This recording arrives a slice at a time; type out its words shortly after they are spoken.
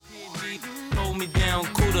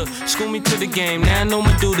sound cooler. School me to the game, now I know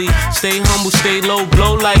my duty. Stay humble, stay low,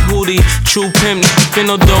 blow like Hootie. True pimp, spin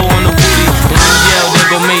no dough on the booty. When you yell, there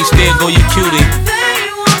go Mace, there go your cutie.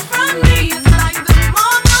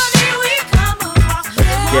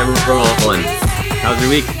 Yeah, we're rolling. How's your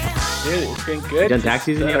week? Dude, it's been good. You done tax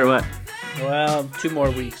season yet or what? Well, 2 more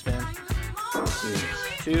weeks, man.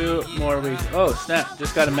 2 more weeks. Oh, snap.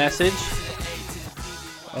 Just got a message.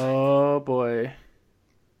 Oh, boy.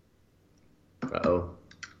 Uh-oh.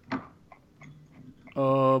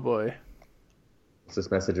 Oh, boy. What's this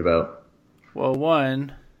message about? Well,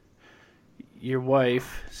 one, your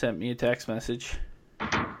wife sent me a text message.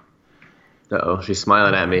 Uh-oh, she's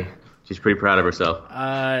smiling at me. She's pretty proud of herself.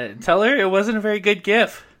 Tell her it wasn't a very good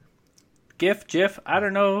GIF. GIF, I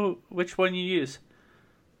don't know which one you use.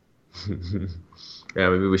 Yeah,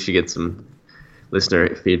 maybe we should get some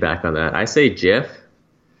listener feedback on that. I say GIF.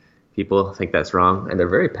 People think that's wrong, and they're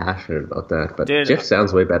very passionate about that. But Dude, GIF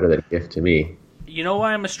sounds way better than GIF to me. You know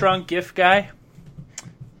why I'm a strong GIF guy?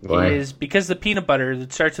 Why? Is because the peanut butter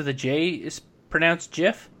that starts with a J is pronounced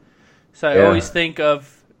Jif. So I Yeah. always think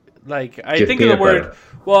of, like, I Jif think of the peanut word, butter.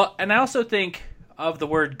 well, and I also think of the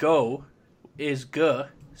word go is G.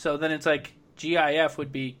 So then it's like GIF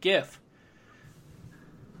would be GIF.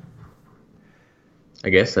 I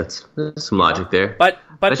guess there's some logic there. But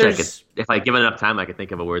Especially there's if I give it enough time, I could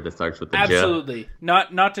think of a word that starts with the J. absolutely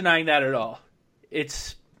not denying that at all.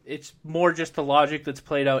 It's more just the logic that's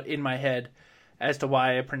played out in my head as to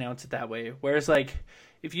why I pronounce it that way. Whereas, like,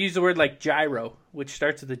 if you use the word like gyro, which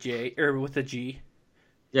starts with a J or with a G,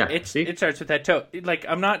 Yeah, it starts with that toe. Like,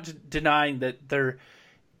 I'm not denying that there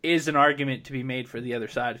is an argument to be made for the other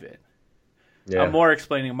side of it. Yeah. I'm more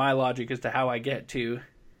explaining my logic as to how I get to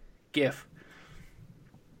GIF.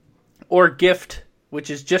 Or gift, which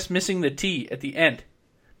is just missing the T at the end.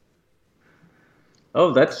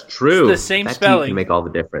 Oh, that's true. It's the same that spelling. Can make all the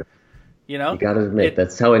difference. You know? You gotta admit,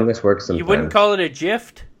 that's how English works sometimes. You wouldn't call it a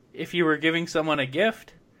gift if you were giving someone a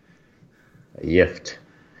gift. A gift.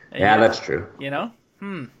 Yeah, that's true. You know?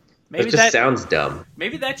 Maybe it just sounds dumb.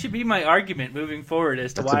 Maybe that should be my argument moving forward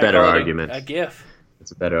as to That's why a better I call argument. it a GIF.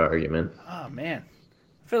 It's a better argument. Oh, man.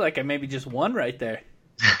 I feel like I maybe just won right there.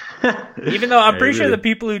 Even though I'm pretty sure the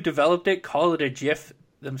people who developed it call it a GIF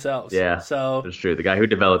themselves. Yeah, So, that's true. The guy who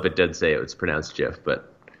developed it did say it was pronounced GIF,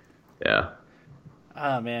 but yeah.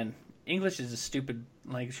 oh, man. English is a stupid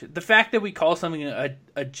language. The fact that we call something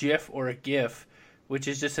a GIF or a GIF, which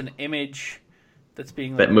is just an image that's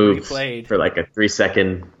being That moves replayed. for like a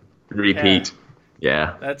 3-second repeat.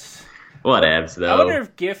 Yeah. That's... Whatevs, though. I wonder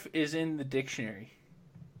if GIF is in the dictionary.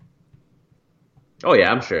 Oh,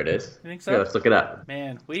 yeah, I'm sure it is. You think so? Yeah, let's look it up.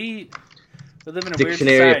 Man, we live in a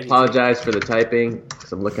Dictionary, weird society. apologize for the typing,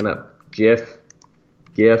 because I'm looking up GIF.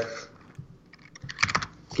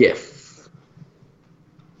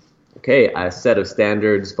 Okay, a set of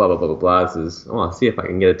standards, blah, blah, blah, blah, blah. This is, I'll see if I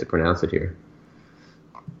can get it to pronounce it here.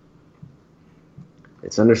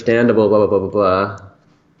 It's understandable, blah, blah, blah, blah, blah.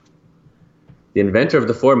 The inventor of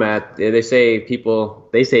the format, they say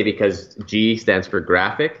because G stands for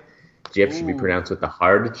graphic, GIF should be pronounced with the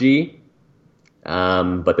hard G.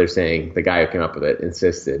 But they're saying the guy who came up with it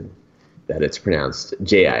insisted that it's pronounced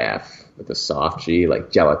JIF with a soft G,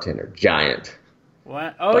 like gelatin or giant.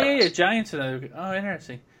 What? Oh, But- yeah, Giants. Oh,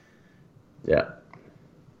 interesting. Yeah.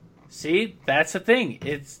 See, that's the thing.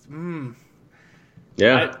 It's,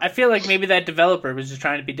 Yeah. I feel like maybe that developer was just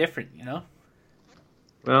trying to be different, you know?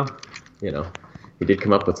 Well, he did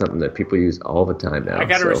come up with something that people use all the time now. I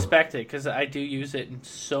gotta so. respect it, because I do use it in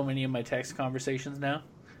so many of my text conversations now.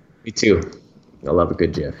 Me too. I love a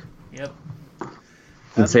good GIF. Yep. You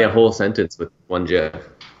can say a whole sentence with one GIF.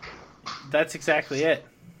 That's exactly it.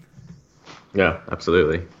 Yeah,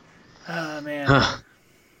 absolutely. Oh, man. Huh.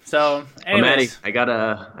 So, Well, Maddie, anyways. I got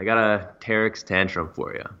a Terex tantrum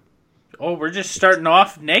for you. Oh, we're just starting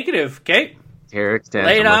off negative, okay? Terex tantrum.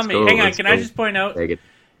 Lay it on let's me. go, Hang on, let's can go. I just point out, Take it.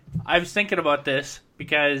 I was thinking about this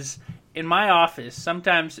because in my office,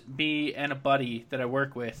 sometimes me and a buddy that I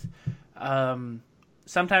work with,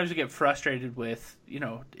 sometimes we get frustrated with,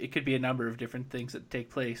 it could be a number of different things that take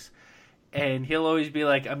place. And he'll always be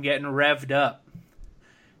like, I'm getting revved up.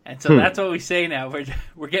 And so that's what we say now.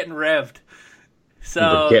 We're getting revved.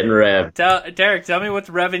 So We're getting revved. Derek, tell me what's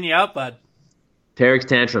revving you up, bud. Terex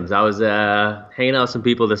tantrums. I was hanging out with some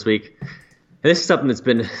people this week. And this is something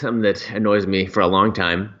that annoys me for a long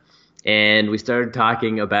time. And we started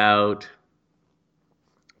talking about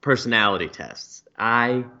personality tests.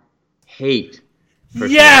 I hate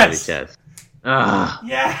personality tests.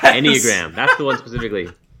 Yes! Enneagram. That's the one specifically.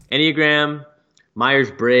 Enneagram,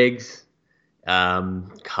 Myers-Briggs,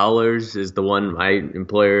 Colors is the one my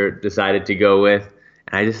employer decided to go with.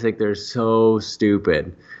 And I just think they're so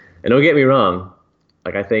stupid. And don't get me wrong,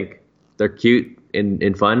 like I think they're cute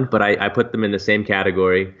and fun, but I put them in the same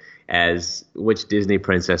category as which Disney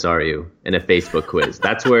princess are you in a Facebook quiz.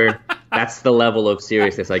 That's the level of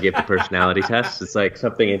seriousness I give to personality tests. It's like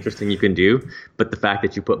something interesting you can do, but the fact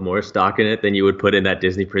that you put more stock in it than you would put in that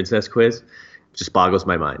Disney princess quiz just boggles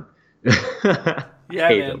my mind. Yeah, I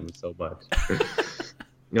hate man. them so much.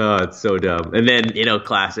 Oh, it's so dumb. And then,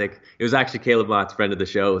 classic. It was actually Caleb Mott's friend of the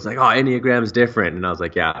show. It was like, oh, Enneagram's different. And I was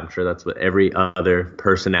like, yeah, I'm sure that's what every other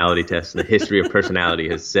personality test in the history of personality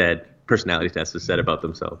has said. Personality test has said about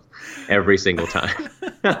themselves every single time.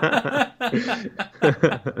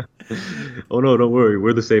 Oh, no, don't worry.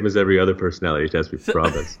 We're the same as every other personality test, we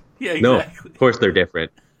promise. Yeah, exactly. No, of course they're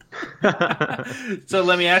different. So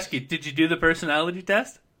let me ask you, did you do the personality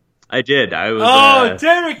test? I did. I was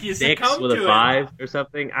Derek, you 6 succumbed with to a 5 or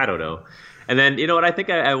something. I don't know. And then, you know what? I think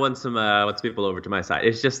I won some people over to my side.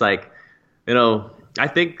 It's just like, I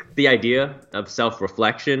think the idea of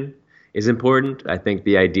self-reflection is important. I think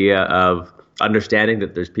the idea of understanding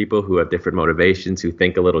that there's people who have different motivations, who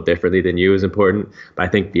think a little differently than you is important. But I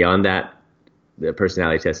think beyond that, the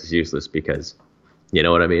personality test is useless because, you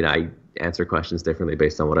know what I mean? I answer questions differently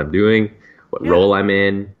based on what I'm doing, what role I'm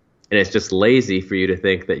in. And it's just lazy for you to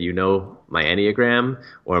think that you know my Enneagram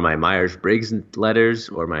or my Myers-Briggs letters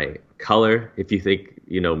or my color if you think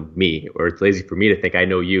you know me. Or it's lazy for me to think I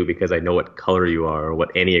know you because I know what color you are or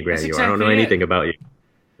what Enneagram you are. I don't know anything about you.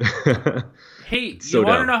 Hey, So you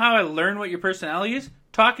want to dumb. know how I learn what your personality is?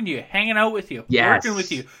 Talking to you, hanging out with you, Yes, working with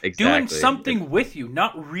you, doing exactly. something with you,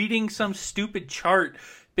 not reading some stupid chart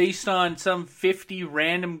based on some 50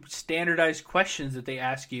 random standardized questions that they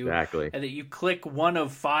ask you. Exactly. And that you click one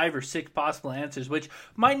of 5 or 6 possible answers, which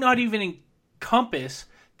might not even encompass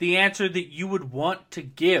the answer that you would want to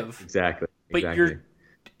give. Exactly. But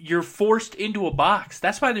you're forced into a box.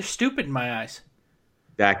 That's why they're stupid in my eyes.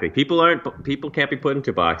 Exactly. People can't be put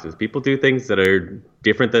into boxes. People do things that are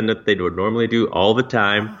different than that they would normally do all the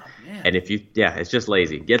time. Oh, man. And it's just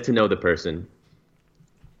lazy. Get to know the person.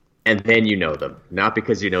 And then you know them, not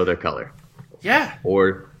because you know their color Yeah.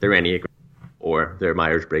 or their Enneagram or their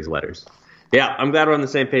Myers-Briggs letters. Yeah, I'm glad we're on the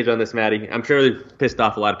same page on this, Maddie. I'm sure they've pissed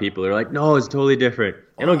off a lot of people. They're like, no, it's totally different.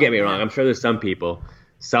 And don't get me wrong. I'm sure there's some people,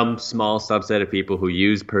 some small subset of people who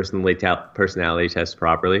use personality tests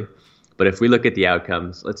properly. But if we look at the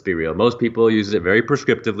outcomes, let's be real. Most people use it very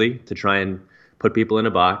prescriptively to try and put people in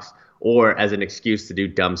a box or as an excuse to do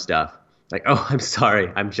dumb stuff. Like, oh, I'm sorry.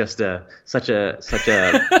 I'm just such a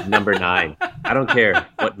number 9. I don't care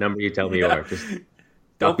what number you tell me you are. Just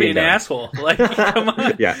Don't be an dumb. asshole. Like, come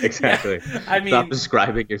on. Yeah, exactly. Yeah, I mean, Stop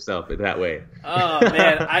describing yourself in that way. oh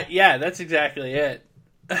man, that's exactly it.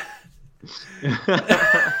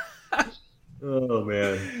 Oh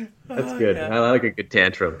man, that's good. yeah. I like a good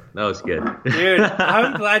tantrum. That was good. Dude,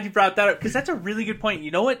 I'm glad you brought that up because that's a really good point.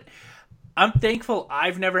 You know what? I'm thankful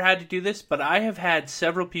I've never had to do this, but I have had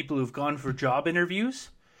several people who've gone for job interviews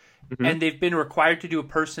and they've been required to do a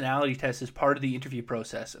personality test as part of the interview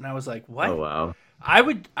process. And I was like, what? Oh wow. I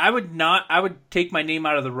would take my name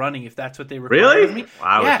out of the running if that's what they required Really? of me. Well,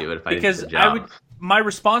 I would Yeah, do it if I because didn't get the job. my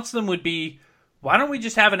response to them would be, why don't we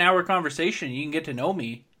just have an hour conversation? You can get to know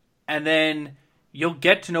me, and then you'll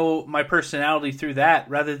get to know my personality through that,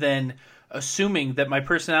 rather than assuming that my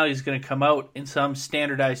personality is going to come out in some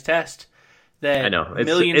standardized test that I know.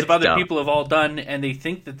 millions It's of other dumb. people have all done, and they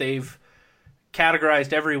think that they've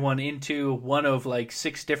categorized everyone into one of like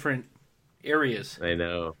 6 different areas. I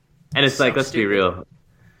know. And it's So like, let's be stupid. real.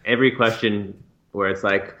 Every question where it's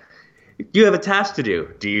like, you have a task to do.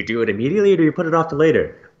 Do you do it immediately or do you put it off to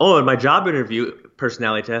later? Oh, in my job interview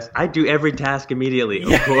personality test, I do every task immediately,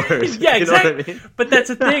 of course. Yeah, You know exactly. what I mean? But that's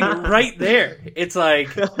the thing, right there. It's like,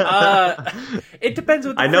 it depends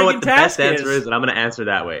what the I know what friggin' the task best answer is, and I'm going to answer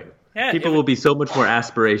that way. Yeah, People if- will be so much more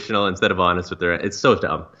aspirational instead of honest with their. It's so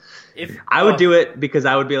dumb. If I would do it because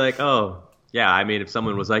I would be like, oh, yeah. I mean, if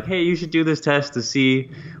someone was like, hey, you should do this test to see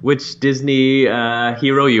which Disney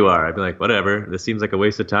hero you are, I'd be like, whatever. This seems like a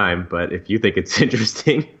waste of time, but if you think it's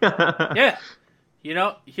interesting, Yeah. You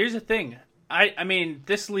know, here's the thing. I mean,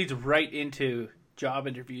 this leads right into job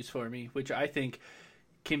interviews for me, which I think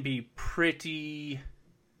can be pretty...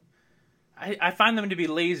 I find them to be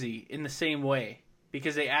lazy in the same way,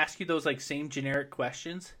 because they ask you those like same generic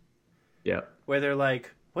questions yeah. where they're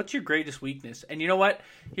like, what's your greatest weakness? And you know what?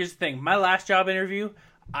 Here's the thing. My last job interview,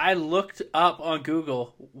 I looked up on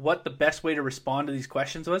Google what the best way to respond to these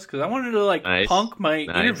questions was, because I wanted to like Nice. punk my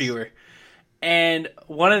interviewer. And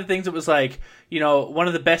one of the things that was like, you know, one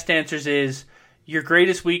of the best answers is, your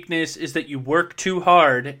greatest weakness is that you work too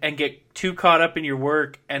hard and get too caught up in your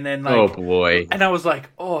work, and then like, Oh boy. and I was like,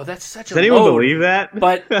 oh, that's such Does a anyone load. believe that?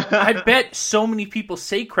 But I bet so many people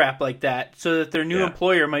say crap like that so that their new Yeah.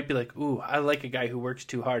 employer might be like, ooh, I like a guy who works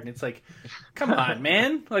too hard. And it's like, come on,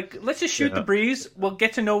 man. Like, let's just shoot Yeah. the breeze. We'll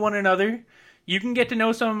get to know one another. You can get to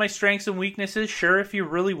know some of my strengths and weaknesses, sure, if you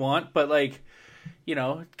really want. But, like, you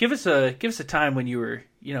know, give us a time when you were,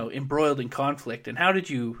 you know, embroiled in conflict. And how did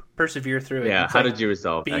you persevere through it? Yeah, It's how like, did you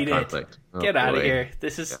resolve that beat it. conflict? Oh, Get out of boy. here.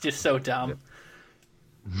 This is just so dumb.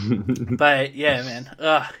 But yeah,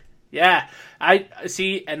 man. Yeah. I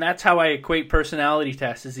see, and that's how I equate personality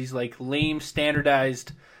tests, is these like lame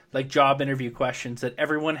standardized like job interview questions that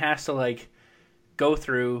everyone has to like go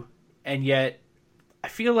through, and yet I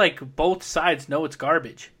feel like both sides know it's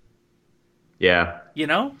garbage. Yeah. You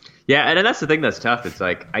know? Yeah, and that's the thing that's tough. It's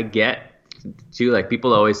like, I get, too, like,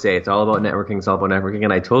 people always say it's all about networking,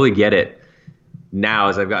 and I totally get it now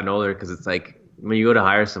as I've gotten older, because it's like, when you go to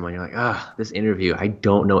hire someone, you're like, this interview, I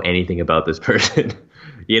don't know anything about this person.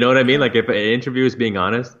 You know what I mean? Like, if an interview is being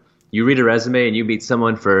honest, you read a resume and you meet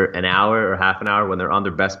someone for an hour or half an hour when they're on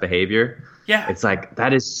their best behavior. Yeah. It's like,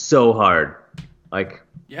 that is so hard. Like,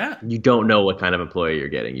 Yeah. you don't know what kind of employee you're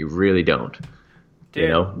getting. You really don't. Dude. You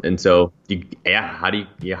know? And so, how do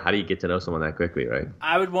you get to know someone that quickly, right?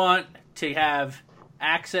 I would want to have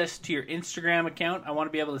access to your Instagram account. I want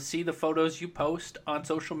to be able to see the photos you post on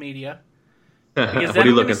social media. Because What then are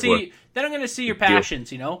you I'm looking gonna for? see. Then I'm going to see your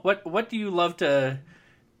passions. You know, what do you love to?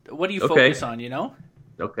 What do you focus on? You know,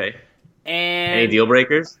 Okay. and Any deal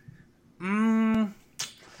breakers?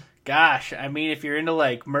 gosh, I mean, if you're into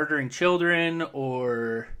like murdering children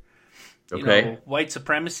or you Okay. know white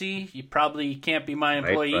supremacy, you probably can't be my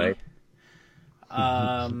employee. Right.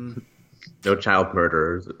 Um, No child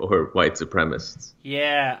murderers or white supremacists.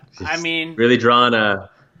 yeah, I mean, Really drawing a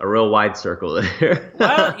real wide circle there.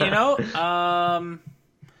 well, you know,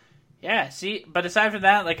 yeah. See, but aside from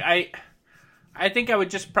that, like I think I would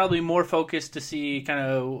just probably more focus to see kind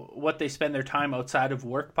of what they spend their time outside of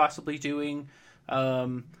work possibly doing.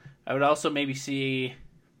 I would also maybe see,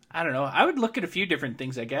 I don't know, I would look at a few different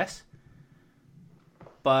things, I guess.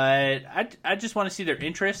 But I just want to see their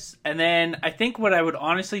interests. And then I think what I would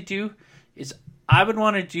honestly do is I would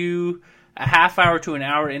want to do a half hour to an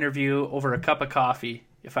hour interview over a cup of coffee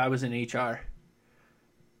if I was in HR.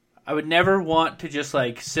 I would never want to just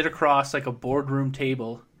like sit across like a boardroom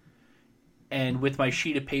table and with my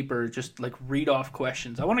sheet of paper just like read off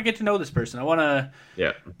questions. I want to get to know this person. I want to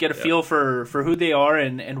get a feel for who they are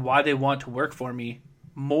and why they want to work for me,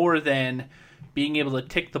 more than being able to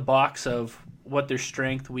tick the box of what their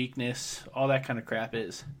strength, weakness, all that kind of crap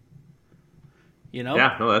is. You know?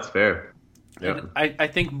 Yeah, no, that's fair. Yeah. And I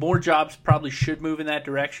think more jobs probably should move in that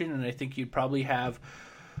direction, and I think you'd probably have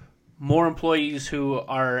more employees who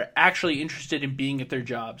are actually interested in being at their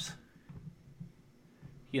jobs.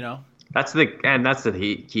 You know? That's the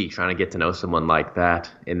key, trying to get to know someone like that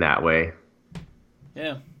in that way.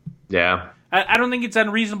 Yeah. Yeah. I don't think it's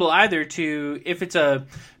unreasonable either to, if it's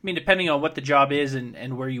depending on what the job is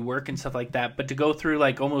and where you work and stuff like that, but to go through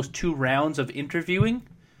like almost 2 rounds of interviewing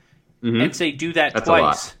and say do that That's twice. a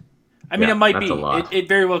lot. I mean, Yeah, it might that's be. a lot. It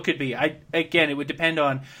very well could be. Again, it would depend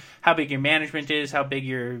on how big your management is, how big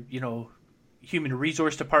your, human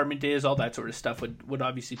resource department is, all that sort of stuff would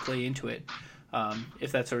obviously play into it,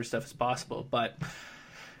 if that sort of stuff is possible. But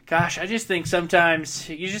gosh, I just think sometimes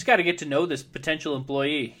you just got to get to know this potential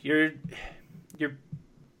employee. You're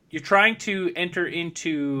trying to enter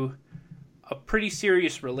into a pretty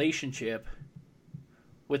serious relationship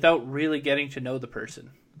without really getting to know the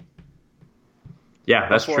person. Yeah,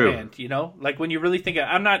 that's beforehand, true. You know, like when you really think,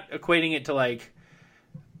 I'm not equating it to like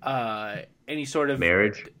any sort of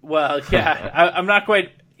Marriage. Well, yeah, I'm not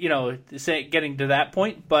quite, getting to that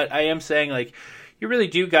point, but I am saying like you really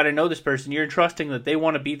do got to know this person. You're trusting that they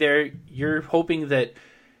want to be there. You're hoping that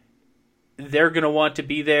they're going to want to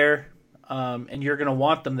be there, and you're going to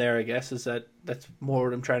want them there. I guess that's more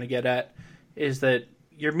what I'm trying to get at, is that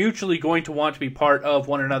you're mutually going to want to be part of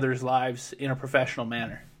one another's lives in a professional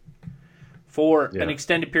manner for an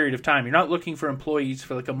extended period of time. You're not looking for employees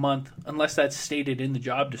for like a month unless that's stated in the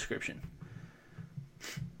job description.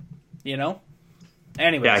 You know?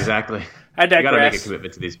 Anyways. Yeah, exactly. I digress. You got to make a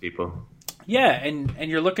commitment to these people. Yeah, and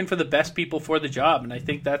you're looking for the best people for the job, and I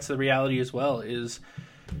think that's the reality as well, is,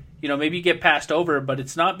 maybe you get passed over, but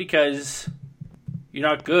it's not because you're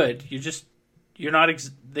not good. You're not,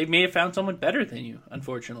 they may have found someone better than you,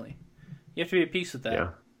 unfortunately. You have to be at peace with that. Yeah.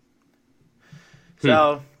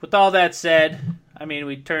 So, with all that said,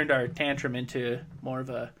 we turned our tantrum into more of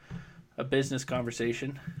a business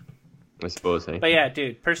conversation. I suppose. Hey? But yeah,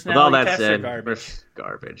 dude, With personality all that tests are said, garbage.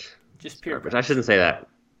 garbage. Just pure Garbage. I shouldn't say that.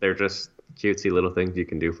 They're just cutesy little things you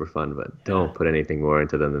can do for fun, but don't put anything more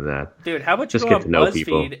into them than that. Dude, how about you Just go get on to know BuzzFeed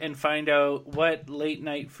people. and find out what late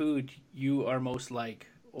night food you are most like?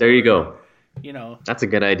 There you Or, go. You know, That's a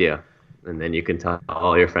good idea. And then you can tell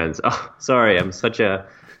all your friends, "Oh, sorry, I'm such a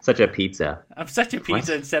pizza." I'm such a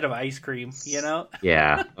pizza instead of ice cream, you know?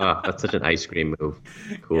 Yeah. Oh, that's such an ice cream move.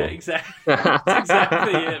 Cool. Yeah, exactly. That's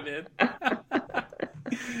exactly it,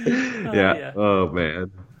 man. Yeah. Oh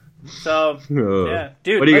man. So, Oh. yeah.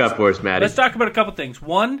 Dude, What do you got for us, Maddie? Let's talk about a couple things.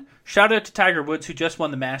 One, shout out to Tiger Woods, who just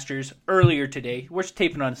won the Masters earlier today. We're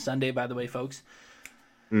taping on Sunday, by the way, folks.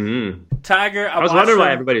 Mm-hmm. Tiger, I was wondering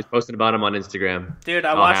why everybody's posting about him on Instagram. Dude,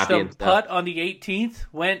 I watched him putt on the 18th,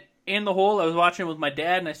 went in the hole. I was watching with my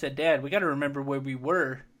dad, and I said, Dad, we got to remember where we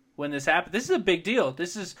were when this happened. This is a big deal.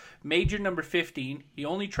 This is major number 15. He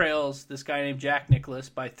only trails this guy named Jack Nicklaus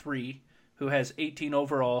by 3, who has 18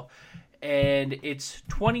 overall. And it's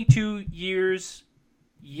 22 years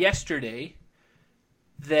yesterday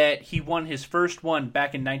that he won his first one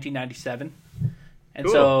back in 1997. And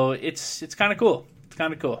Cool. so it's kind of cool. It's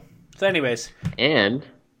kind of cool. So anyways. And,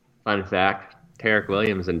 fun fact, Tarek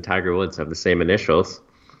Williams and Tiger Woods have the same initials.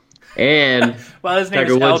 And Well, his name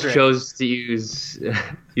Tiger is Woods Eldrick. chose to use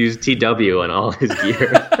TW on all his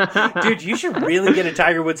gear. Dude, you should really get a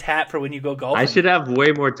Tiger Woods hat for when you go golfing. I should have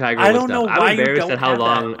way more Tiger I Woods don't know stuff. why I'm you embarrassed don't at how have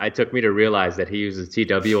long that. it took me to realize that he uses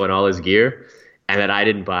TW on all his gear and that I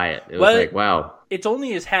didn't buy it. It was Well, like, wow. It's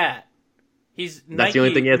only his hat. He's That's Nike, the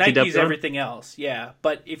only thing he has Nike's TW on? everything else. Yeah,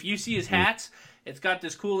 but if you see his hats, it's got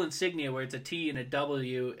this cool insignia where it's a T and a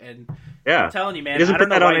W, and Yeah. I'm telling you, man, He doesn't I put don't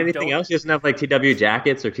that know on why you anything don't. else? He doesn't have like TW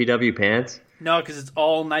jackets or TW pants? No, because it's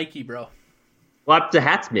all Nike, bro. Well, the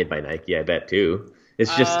hat's made by Nike, I bet, too.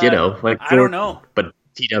 It's just, like I don't know. but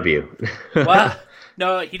TW. Well,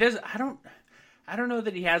 no, he does. I don't know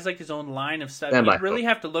that he has like his own line of stuff. Stand by, You'd really folks.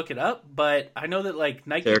 have to look it up, but I know that like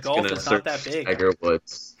Nike Derek's Golf gonna is not that search big. Tiger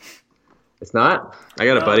Woods. It's not? I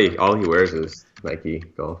got a No. buddy. All he wears is Nike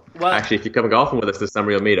Golf. Well- Actually, if you come golfing with us this summer,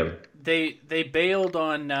 you'll meet him. They bailed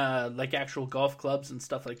on like actual golf clubs and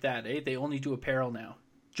stuff like that. They only do apparel now.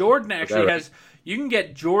 Jordan actually right? has. You can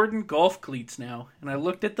get Jordan golf cleats now, and I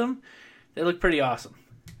looked at them. They look pretty awesome.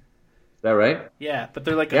 Is that right? Yeah, but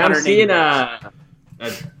they're like Yeah, I'm 180 seeing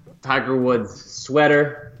bucks. a Tiger Woods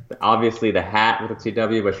sweater. Obviously, the hat with the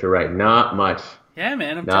TW, but you're right. Not much. Yeah,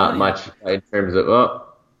 man, I'm Not telling much in terms of,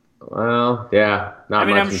 well, yeah. Not I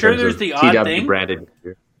mean, much I'm in sure terms there's of the odd TW thing. branded.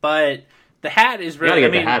 you. But the hat is You gotta really. get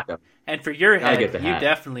I mean, the hat, though. and for your Gotta head, get the you hat.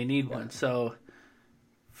 definitely need one. So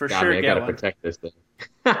for God, sure, man, I get gotta one. protect this thing.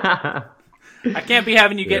 I can't be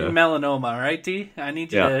having you getting Yeah. melanoma, all right, T? I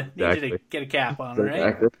need you Yeah, to exactly. get a cap on, all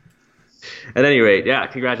right? At any rate, yeah,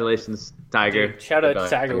 congratulations, Tiger. Dude, shout out to Good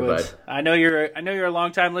Tiger bud. Woods. I know you're a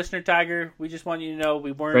long time listener, Tiger. We just want you to know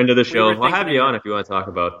we weren't Friend of the we show. were We'll have thinking you of on if you want to talk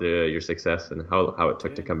about your success and how it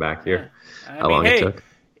took to come back here. I How mean, long hey, it took.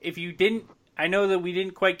 if you didn't, I know that we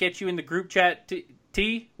didn't quite get you in the group chat.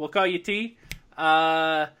 T, we'll call you T.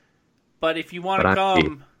 But if you want to But I'm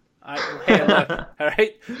come, hey, look, all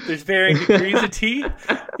right. There's varying degrees of T.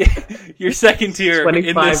 You're second tier in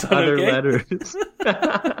 25 this one, other okay? letters.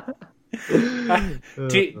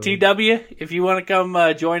 TW, if you want to come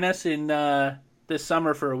join us in this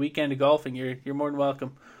summer for a weekend of golfing, you're more than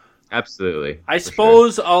welcome. Absolutely. I for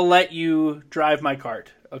suppose I'll let you drive my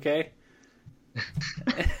cart, okay?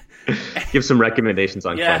 sure. Give some recommendations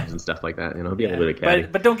on Yeah. clubs and stuff like that. Be a Yeah. little bit of caddy.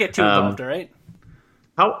 But don't get too involved, all right?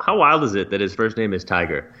 How wild is it that his first name is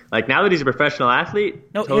Tiger? Like, now that he's a professional athlete,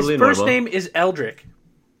 No, totally his first normal. name is Eldrick.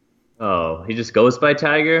 Oh, he just goes by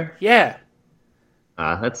Tiger? Yeah.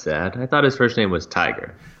 Ah, that's sad. I thought his first name was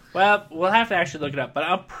Tiger. Well, we'll have to actually look it up, but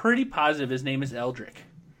I'm pretty positive his name is Eldrick.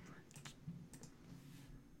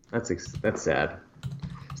 That's sad.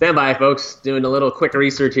 Stand by, folks. Doing a little quick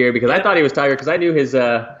research here because I thought he was Tiger because I knew he's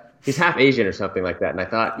half Asian or something like that, and I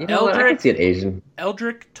thought, what? I Eldrick? can see an Asian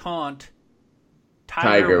Eldrick Taunt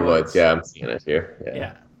Tiger Woods. Yeah, I'm seeing it here.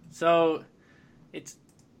 Yeah. So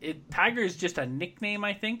Tiger is just a nickname,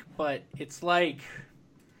 I think, but it's like,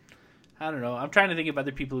 I don't know. I'm trying to think of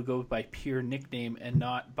other people who go by pure nickname and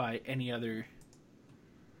not by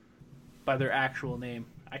by their actual name.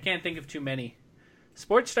 I can't think of too many.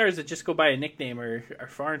 Sports stars that just go by a nickname are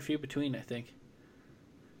far and few between, I think.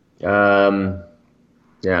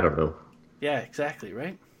 Yeah, I don't know. Yeah, exactly,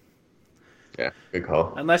 right? Yeah, good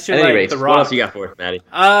call. Unless you're At any like rate, The what Rock. else you got for us, Maddie?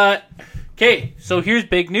 Okay, so here's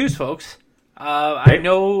big news, folks. I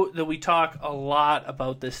know that we talk a lot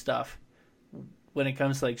about this stuff when it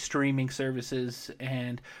comes to like streaming services,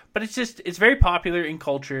 but it's very popular in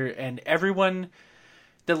culture, and everyone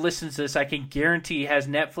that listens to this, I can guarantee has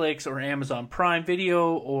Netflix or Amazon Prime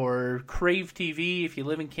Video or Crave TV if you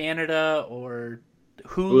live in Canada, or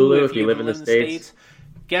Hulu if you live in the States.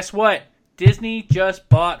 Guess what? Disney just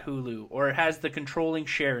bought Hulu, or has the controlling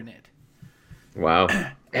share in it. Wow.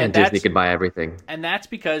 And Disney could buy everything. And that's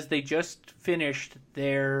because they just finished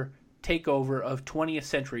their takeover of 20th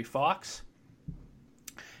Century Fox.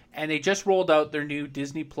 And they just rolled out their new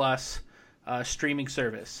Disney Plus streaming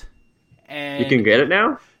service. And you can get it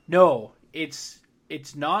now? No, it's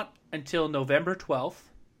not until November 12th.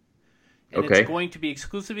 And it's going to be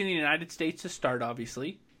exclusive in the United States to start,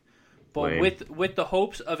 obviously. But with the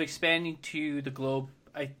hopes of expanding to the globe,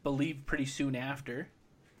 I believe, pretty soon after.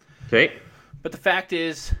 Okay. But the fact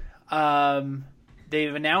is,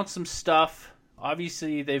 they've announced some stuff.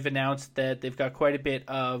 Obviously, they've announced that they've got quite a bit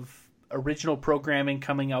of original programming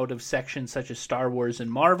coming out of sections such as Star Wars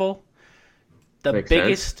and Marvel.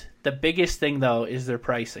 The biggest thing, though, is their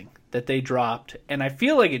pricing that they dropped. And I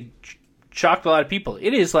feel like it shocked a lot of people.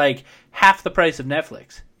 It is like half the price of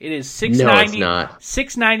Netflix. It is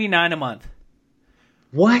 $6.99 a month.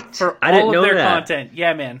 What? For all of their content.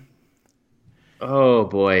 Yeah, man. Oh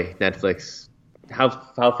boy, Netflix. How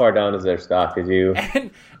far down is their stock? Did you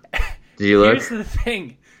look? Here's the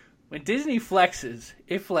thing. When Disney flexes,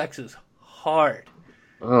 it flexes hard.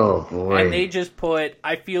 Oh boy. And they just put,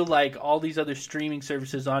 I feel like, all these other streaming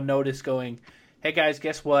services on notice going, hey guys,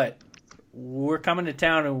 guess what? We're coming to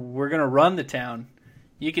town and we're going to run the town.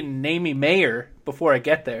 You can name me mayor before I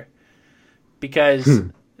get there. Because...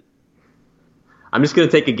 I'm just going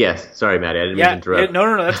to take a guess. Sorry, Maddie, I didn't mean to interrupt.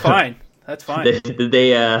 No, that's fine. That's fine. Did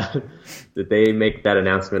they make that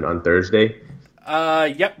announcement on Thursday?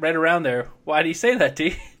 Yep, right around there. Why do you say that,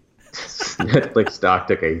 T? Netflix stock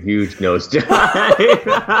took a huge nosedive.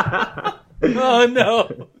 Oh,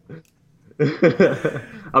 no.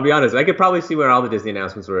 I'll be honest, I could probably see where all the Disney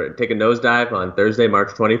announcements were. Take a nosedive on Thursday,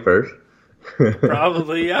 March 21st.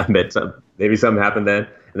 Probably, yeah. I bet maybe something happened then.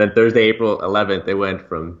 And then Thursday, April 11th, it went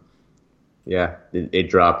from, it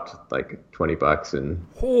dropped like $20 and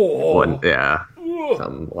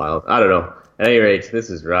something wild. I don't know. At any rate, this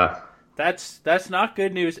is rough. That's not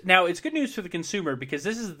good news. Now, it's good news for the consumer because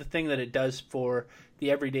this is the thing that it does for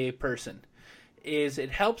the everyday person, is it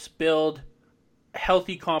helps build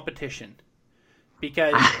healthy competition.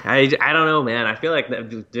 Because I don't know, man. I feel like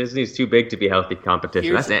Disney's too big to be healthy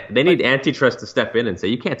competition. They need antitrust to step in and say,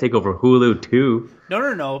 you can't take over Hulu too.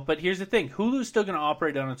 No. But here's the thing. Hulu's still going to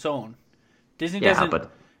operate on its own. Disney doesn't...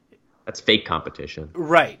 but that's fake competition.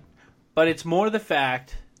 Right. But it's more the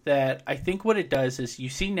fact that I think what it does is you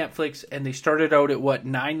see Netflix and they started out at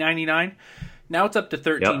 $9.99. Now it's up to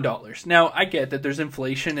 $13. Yep. Now I get that there's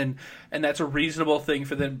inflation and that's a reasonable thing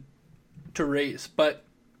for them to raise, but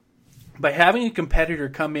by having a competitor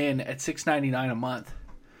come in at $6.99 a month,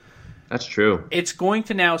 that's true. It's going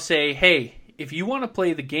to now say, hey, if you want to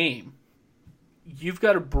play the game, you've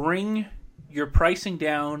got to bring your pricing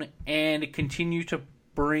down and continue to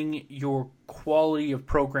bring your quality of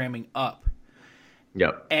programming up.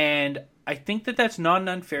 Yep. And I think that that's not an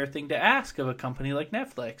unfair thing to ask of a company like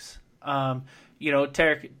Netflix.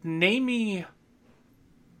 Tarek, name me...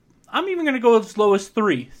 I'm even going to go as low as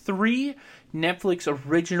 3. 3 Netflix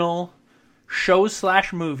original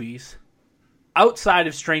shows/movies outside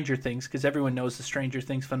of Stranger Things, because everyone knows the Stranger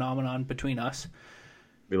Things phenomenon between us.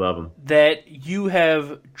 We love them. That you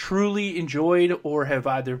have truly enjoyed or have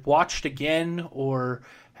either watched again or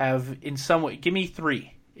have in some way... Give me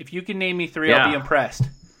 3. If you can name me 3, I'll be impressed.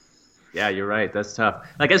 Yeah, you're right. That's tough.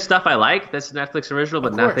 Like, it's stuff I like. That's Netflix original,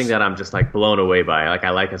 but nothing that I'm just, like, blown away by. Like, I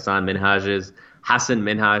like Hassan Minhaj's,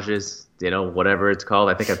 whatever it's called.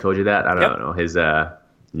 I think I've told you that. I don't know. His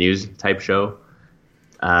news type show.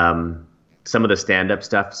 Some of the stand-up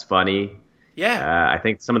stuff is funny. Yeah. I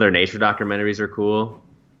think some of their nature documentaries are cool,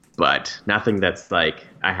 but nothing that's, like,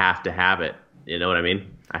 I have to have it. You know what I mean?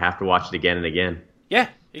 I have to watch it again and again. Yeah,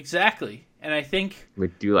 exactly. And I think... We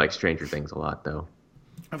do like Stranger Things a lot, though.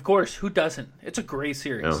 Of course, who doesn't? It's a great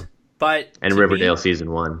series. No. But and Riverdale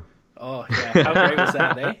season 1. Oh, yeah. How great was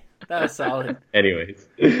that, eh? That was solid. Anyways.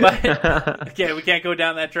 But, okay, we can't go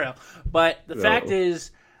down that trail. But the fact is,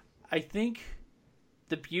 I think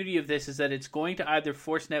the beauty of this is that it's going to either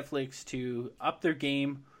force Netflix to up their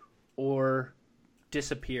game or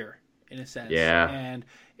disappear, in a sense. Yeah. And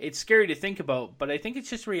it's scary to think about, but I think it's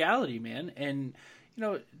just reality, man. And...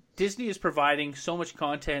 Disney is providing so much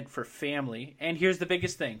content for family. And here's the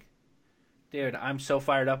biggest thing. Dude, I'm so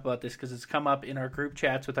fired up about this because it's come up in our group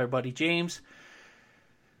chats with our buddy James.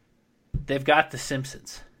 They've got The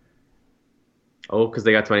Simpsons. Oh, because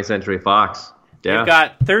they got 20th Century Fox. Yeah. They've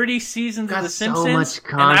got 30 seasons of Got The so Simpsons,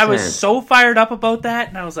 much and I was content. so fired up about that,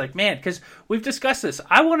 and I was like, man, because we've discussed this.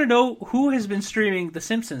 I want to know who has been streaming The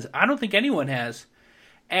Simpsons. I don't think anyone has.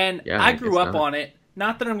 And Yeah, I I grew guess up not. on it.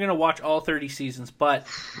 Not that I'm going to watch all 30 seasons, but,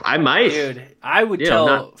 I might. dude, I would You tell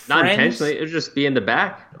know, not friends... intentionally. It'd just be in the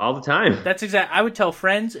back all the time. That's exact. I would tell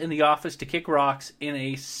friends in the office to kick rocks in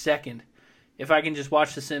a second if I can just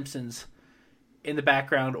watch The Simpsons in the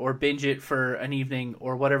background or binge it for an evening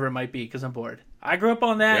or whatever it might be because I'm bored. I grew up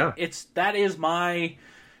on that. Yeah. That is my...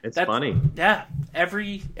 It's funny. Yeah.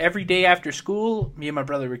 Every day after school, me and my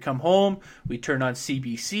brother would come home. We'd turn on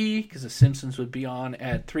CBC because The Simpsons would be on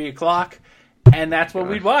at 3 o'clock. And that's what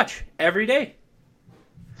we'd watch every day.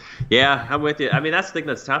 Yeah, I'm with you. I mean, that's the thing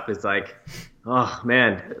that's tough is like, oh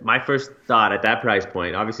man, my first thought at that price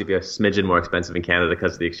point, obviously it'd be a smidgen more expensive in Canada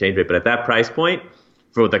because of the exchange rate, but at that price point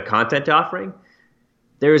for the content offering,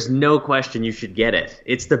 there is no question you should get it.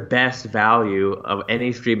 It's the best value of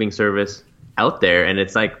any streaming service out there, and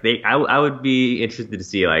it's like I would be interested to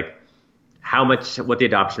see like what the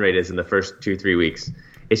adoption rate is in the first 2-3 weeks.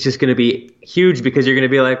 It's just going to be huge because you're going to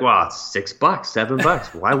be like, wow, it's $6,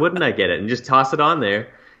 $7. Why wouldn't I get it? And just toss it on there,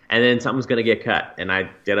 and then something's going to get cut. And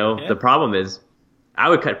the problem is, I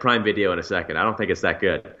would cut Prime Video in a second. I don't think it's that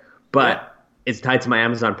good, but it's tied to my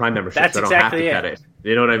Amazon Prime membership, That's so I don't exactly have to it. cut it.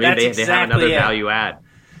 You know what I mean? That's They have another exactly it. value add.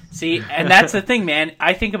 See, and that's the thing, man.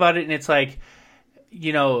 I think about it, and it's like,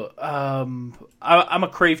 you know, I'm a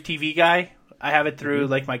Crave TV guy. I have it through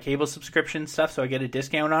like my cable subscription stuff, so I get a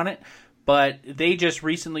discount on it. But they just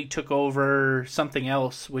recently took over something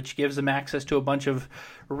else, which gives them access to a bunch of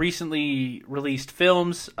recently released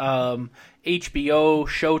films, HBO,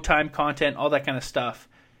 Showtime content, all that kind of stuff.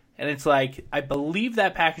 And it's like, I believe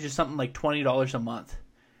that package is something like $20 a month.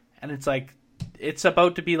 And it's like, it's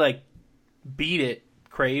about to be like, beat it,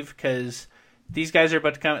 Crave, because these guys are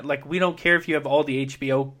about to come. Like, we don't care if you have all the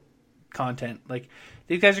HBO content. Like,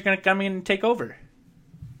 these guys are going to come in and take over.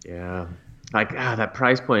 Yeah. Like, that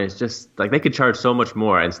price point is just, like, they could charge so much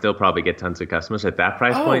more and still probably get tons of customers at that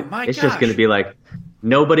price point. My it's gosh. just going to be like,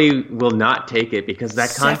 nobody will not take it because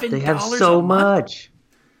that content, they have $7 so a month? much.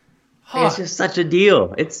 It's just such a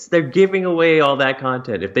deal. They're giving away all that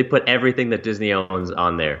content if they put everything that Disney owns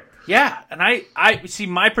on there. Yeah, and I see,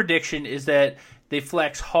 my prediction is that they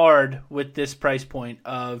flex hard with this price point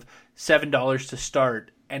of $7 to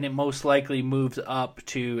start, and it most likely moves up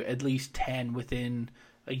to at least 10 within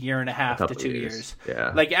a year and a half to 2 years.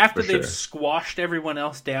 Yeah, like after for they've sure. squashed everyone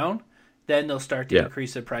else down, then they'll start to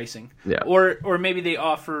increase their pricing. Yeah. Or maybe they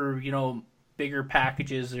offer, you know, bigger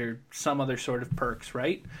packages or some other sort of perks,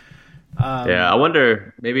 right? I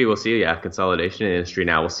wonder, maybe we'll see consolidation in the industry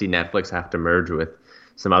now. We'll see Netflix have to merge with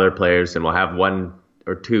some other players, and we'll have one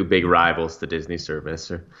or two big rivals to Disney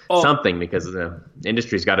service or something, because the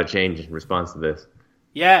industry's got to change in response to this.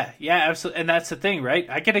 Yeah, absolutely. And that's the thing, right?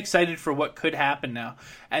 I get excited for what could happen now.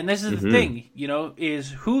 And this is the thing, you know,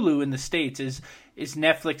 is Hulu in the States is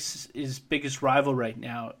Netflix's biggest rival right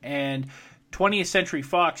now. And 20th Century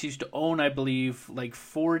Fox used to own, I believe, like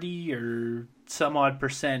 40 or some odd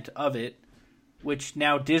 % of it, which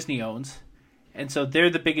now Disney owns. And so they're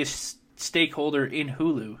the biggest stakeholder in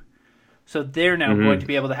Hulu. So they're now going to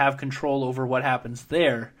be able to have control over what happens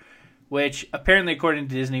there, which apparently, according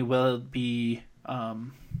to Disney, will be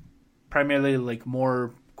primarily like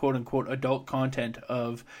more quote unquote adult content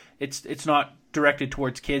of it's not directed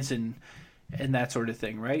towards kids and that sort of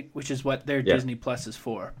thing, right? Which is what their Disney Plus is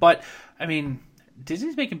for. But I mean,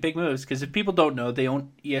 Disney's making big moves because if people don't know, they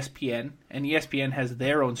own ESPN, and ESPN has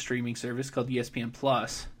their own streaming service called ESPN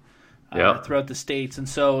Plus throughout the States. And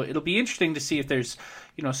so it'll be interesting to see if there's,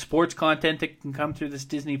 you know, sports content that can come through this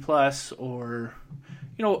Disney Plus, or,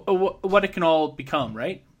 you know, what it can all become,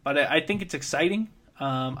 right? But I think it's exciting.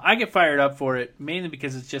 I get fired up for it mainly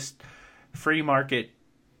because it's just free market,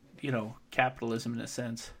 you know, capitalism in a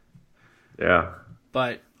sense. Yeah.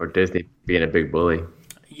 But or Disney being a big bully.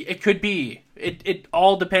 It could be. It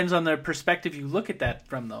all depends on the perspective you look at that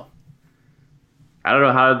from, though. I don't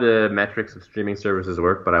know how the metrics of streaming services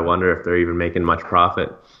work, but I wonder if they're even making much profit,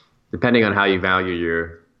 depending on how you value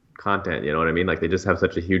your content. You know what I mean? Like, they just have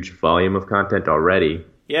such a huge volume of content already.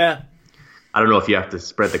 Yeah. I don't know if you have to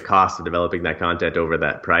spread the cost of developing that content over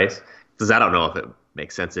that price, because I don't know if it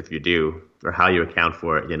makes sense if you do, or how you account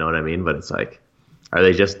for it. You know what I mean? But it's like, are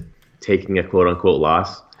they just taking a quote unquote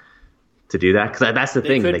loss to do that? Because that's the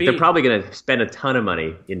thing. Like, they're probably going to spend a ton of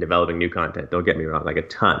money in developing new content. Don't get me wrong, like a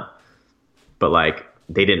ton. But like,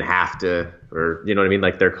 they didn't have to, or you know what I mean?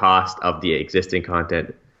 Like, their cost of the existing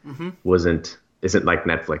content isn't like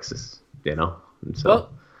Netflix's, you know? And so, Well,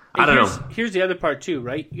 I don't know. Here's the other part too,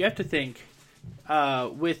 right? You have to think,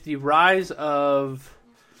 with the rise of,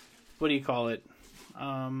 what do you call it?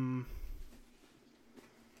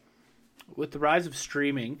 With the rise of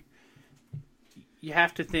streaming, you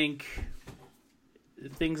have to think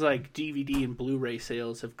things like DVD and Blu-ray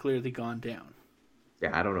sales have clearly gone down.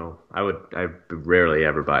 Yeah, I don't know. I rarely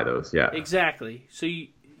ever buy those. Yeah. Exactly. So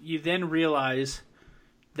you then realize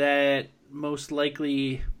that most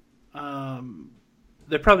likely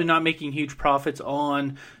they're probably not making huge profits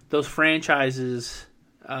on those franchises.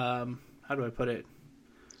 How do I put it?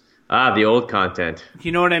 The old content.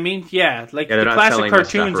 You know what I mean? Yeah, like Yeah, the classic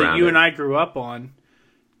cartoons that you and I grew up on.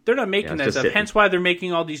 They're not making that stuff. Hence why they're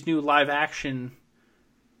making all these new live action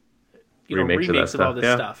remakes of all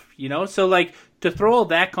this stuff. You know? So like to throw all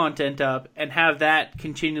that content up and have that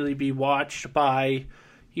continually be watched by,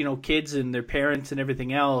 kids and their parents and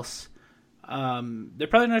everything else, they're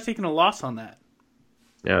probably not taking a loss on that.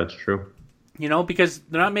 Yeah, that's true. Because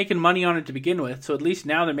they're not making money on it to begin with. So at least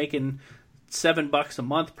now they're making $7 a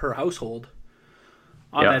month per household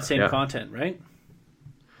on that same content, right?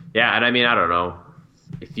 Yeah, and I mean, I don't know.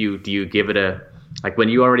 Do you give it when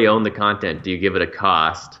you already own the content, do you give it a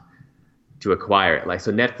cost to acquire it? Like,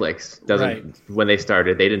 so Netflix doesn't, when they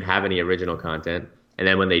started, they didn't have any original content. And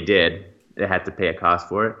then when they did, they had to pay a cost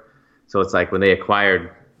for it. So it's like when they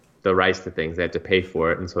acquired the rights to things, they had to pay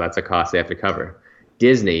for it. And so that's a cost they have to cover.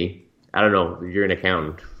 Disney, I don't know, you're an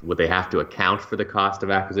accountant. Would they have to account for the cost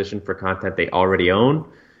of acquisition for content they already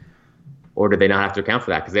own? Or do they not have to account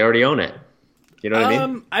for that because they already own it? You know what I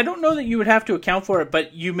mean? I don't know that you would have to account for it,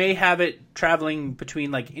 but you may have it traveling between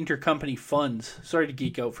like intercompany funds. Sorry to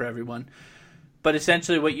geek out for everyone. But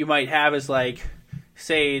essentially what you might have is like,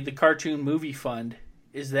 say, the cartoon movie fund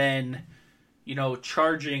is then,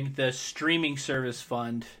 charging the streaming service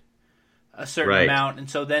fund a certain amount, and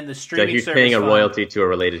so then the streaming service you're paying a royalty to a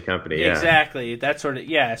related company. Yeah. Exactly. That sort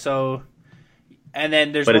of, so, and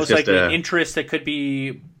then there's most likely interest that could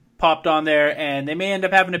be popped on there, and they may end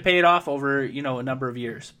up having to pay it off over, a number of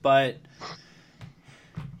years. But,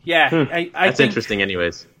 yeah. I That's think, interesting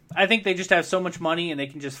anyways. I think they just have so much money, and they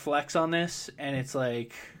can just flex on this, and it's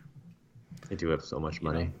like... They do have so much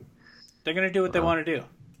money. They're going to do what they want to do.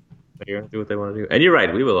 They're going to do what they want to do. And you're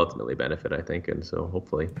right, we will ultimately benefit, I think. And so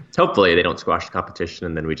hopefully they don't squash the competition,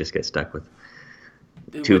 and then we just get stuck with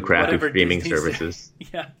two crappy streaming services.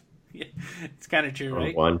 Yeah. It's kind of true,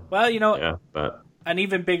 right? One. Well, but an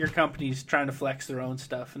even bigger company's trying to flex their own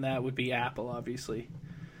stuff, and that would be Apple, obviously.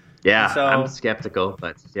 Yeah, so, I'm skeptical,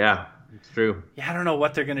 but yeah, it's true. Yeah, I don't know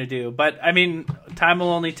what they're going to do, but I mean, time will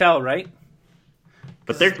only tell, right?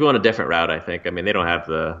 But they're going a different route, I think. I mean, they don't have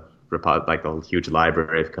the huge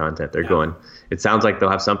library of content. They're going. It sounds like they'll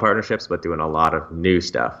have some partnerships, but doing a lot of new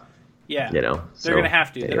stuff. Yeah, they're going to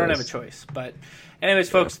have to. They don't have a choice. But, anyways,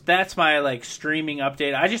 folks, that's my streaming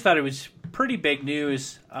update. I just thought it was pretty big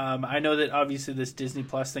news. I know that obviously this Disney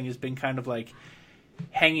Plus thing has been kind of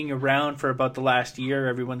hanging around for about the last year.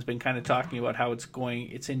 Everyone's been kind of talking about how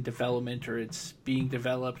it's in development or it's being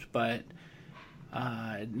developed, but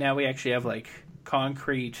now we actually have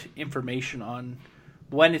concrete information on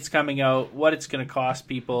when it's coming out, what it's going to cost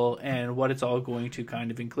people, and what it's all going to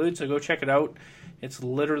kind of include. So go check it out. It's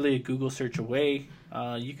literally a Google search away.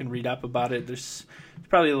 You can read up about it. There's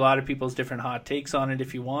probably a lot of people's different hot takes on it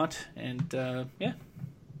if you want. And, yeah.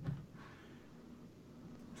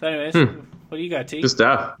 So anyways, what do you got, T? Good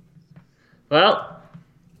stuff. Well,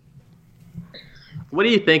 what do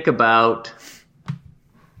you think about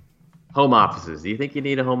home offices? Do you think you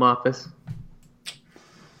need a home office?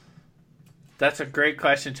 That's a great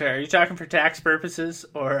question, too. Are you talking for tax purposes,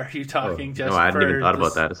 or are you talking just for... No, I hadn't even thought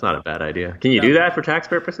about that. It's not a bad idea. Can you do that for tax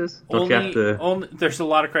purposes? Don't you have to... There's a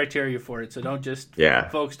lot of criteria for it, so don't just... Yeah.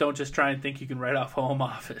 Folks, don't just try and think you can write off home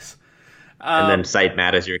office. And then cite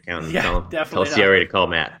Matt as your accountant. Yeah, tell Sierra to call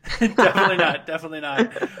Matt. Definitely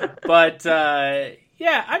not. But,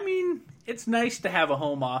 yeah, I mean, it's nice to have a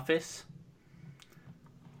home office.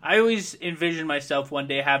 I always envision myself one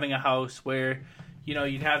day having a house where...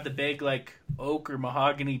 you'd have the big, oak or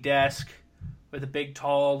mahogany desk with a big,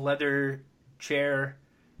 tall leather chair.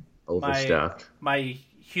 Overstuffed. My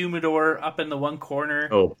humidor up in the one corner.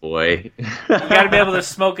 Oh, boy. You got to be able to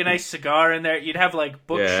smoke a nice cigar in there. You'd have,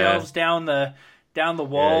 bookshelves down the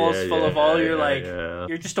walls full of all your,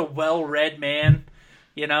 You're just a well-read man,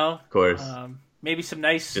 Of course. Maybe some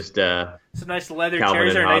nice... Just, some nice leather Calvin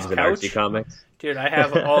chairs or a nice and couch. Archie comics. Dude, I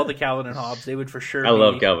have all the Calvin and Hobbes. They would for sure I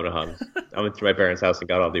love Calvin and Hobbes. I went to my parents' house and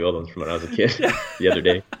got all the old ones from when I was a kid the other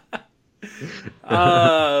day.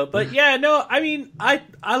 But yeah, no, I mean, I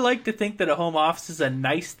like to think that a home office is a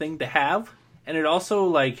nice thing to have. And it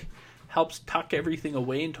also, helps tuck everything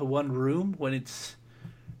away into one room when it's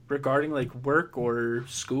regarding like work or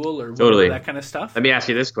school or Totally. that kind of stuff? Let me ask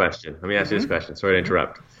you this question. Sorry to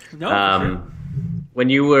interrupt. No, for sure. When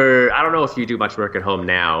you were, I don't know if you do much work at home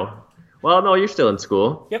now. Well, no, you're still in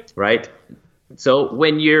school. Yep. Right? So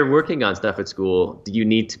when you're working on stuff at school, do you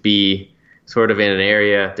need to be sort of in an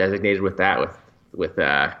area designated with that, with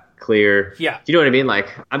clear? Yeah. Do you know what I mean? Like,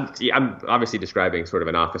 I'm obviously describing sort of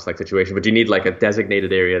an office-like situation, but do you need like a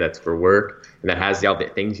designated area that's for work and that has all the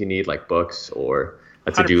things you need, like books or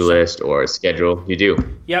a to-do 100%. list or a schedule? You do.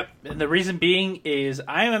 Yep, and the reason being is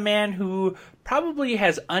I am a man who probably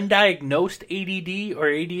has undiagnosed ADD or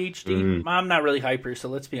ADHD. I'm not really hyper, so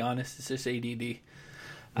let's be honest, it's just ADD.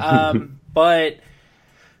 But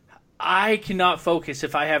I cannot focus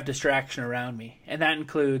if I have distraction around me, and that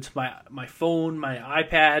includes my phone, my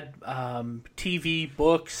iPad, TV,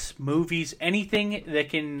 books, movies, anything that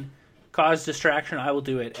can cause distraction, I will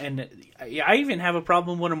do it. And I even have a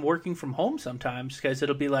problem when I'm working from home sometimes, because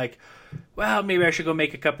it'll be like, well, maybe I should go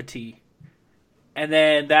make a cup of tea. And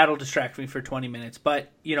then that'll distract me for 20 minutes.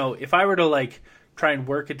 But, you know, if I were to like try and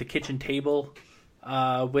work at the kitchen table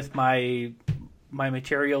with my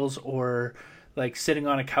materials, or like sitting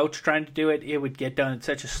on a couch trying to do it, it would get done at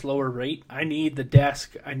such a slower rate. I need the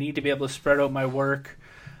desk. I need to be able to spread out my work.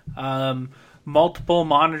 Multiple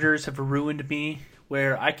monitors have ruined me,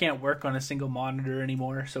 where I can't work on a single monitor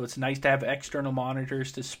anymore. So it's nice to have external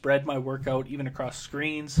monitors to spread my work out even across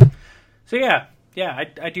screens. So yeah,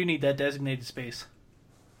 I do need that designated space.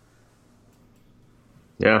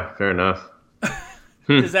 Yeah, fair enough.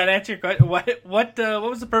 Does that answer your question? What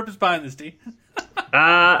was the purpose behind this, D?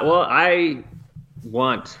 Well, I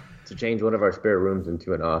want to change one of our spare rooms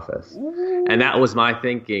into an office. Ooh. And that was my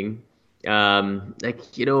thinking.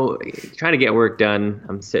 Like, you know, trying to get work done.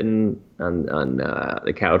 I'm sitting on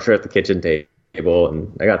the couch or at the kitchen table,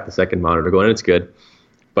 and I got the second monitor going, and it's good.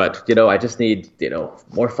 But, you know, I just need, you know,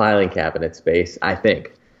 more filing cabinet space, I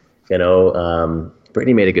think. You know,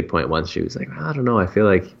 Brittany made a good point once. She was like, I don't know, I feel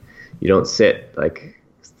like you don't sit, like,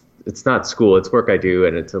 it's not school, it's work I do,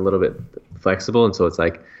 and it's a little bit flexible. And so it's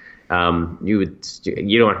like, you're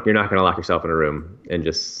not going to lock yourself in a room and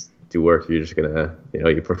just do work. You're just going to, you know,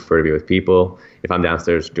 you prefer to be with people. If I'm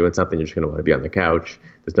downstairs doing something, you're just going to want to be on the couch.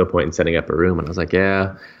 There's no point in setting up a room. And I was like,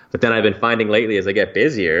 yeah. But then I've been finding lately, as I get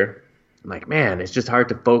busier, I'm like, man, it's just hard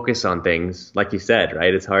to focus on things. Like you said,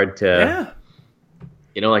 right? It's hard to,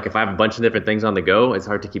 you know, like if I have a bunch of different things on the go, it's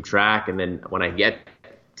hard to keep track. And then when I get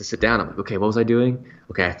to sit down, I'm like, okay, what was I doing?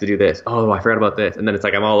 Okay, I have to do this. Oh, I forgot about this. And then it's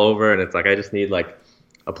like I'm all over, and it's like I just need like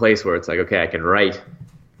a place where it's like, okay, I can write,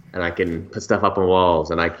 and I can put stuff up on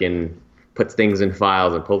walls, and I can put things in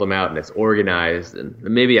files and pull them out, and it's organized. And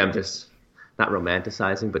maybe I'm just not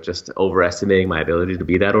romanticizing, but just overestimating my ability to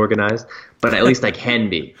be that organized. But at least I can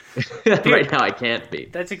be. Right now I can't be.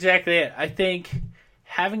 That's exactly it. I think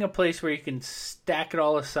having a place where you can stack it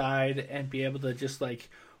all aside and be able to just like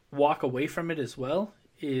walk away from it as well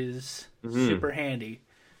is super handy.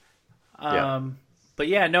 But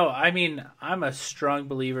yeah, no, I mean, I'm a strong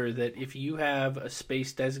believer that if you have a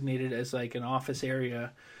space designated as like an office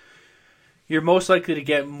area, you're most likely to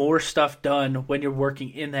get more stuff done when you're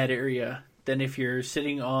working in that area than if you're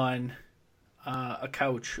sitting on a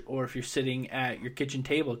couch or if you're sitting at your kitchen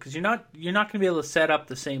table, because you're not going to be able to set up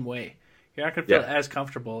the same way. You're not going to feel as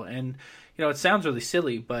comfortable. And, you know, it sounds really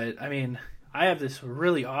silly, but I mean, I have this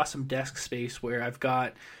really awesome desk space where I've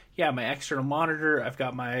got, my external monitor, I've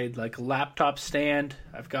got my like laptop stand,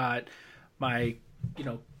 I've got my, you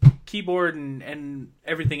know, keyboard and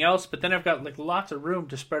everything else, but then I've got like lots of room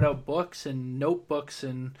to spread out books and notebooks,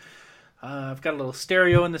 and I've got a little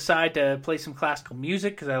stereo in the side to play some classical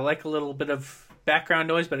music because I like a little bit of background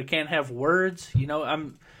noise, but I can't have words. You know, I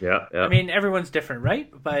mean, everyone's different,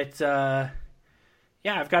 right? But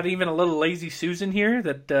I've got even a little Lazy Susan here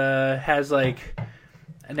that has like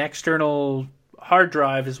an external hard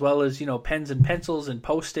drive as well as, you know, pens and pencils and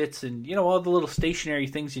Post-its and, you know, all the little stationary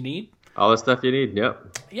things you need. All the stuff you need,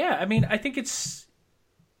 yep. Yeah, I mean, I think it's,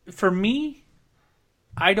 for me,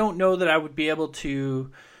 I don't know that I would be able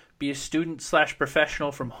to be a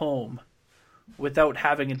student/professional from home without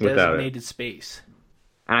having a designated space.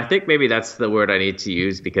 And I think maybe that's the word I need to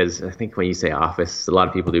use, because I think when you say office, a lot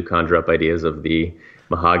of people do conjure up ideas of the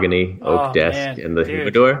mahogany oak desk and the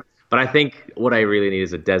humidor. But I think what I really need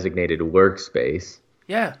is a designated workspace.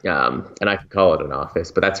 Yeah. And I could call it an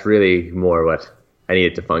office, but that's really more what I need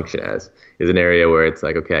it to function as, is an area where it's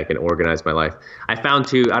like, okay, I can organize my life. I found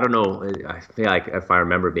too, I don't know, I feel like if I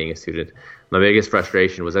remember being a student, my biggest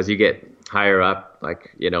frustration was as you get higher up,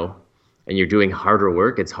 like, you know, and you're doing harder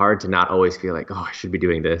work, it's hard to not always feel like, oh, I should be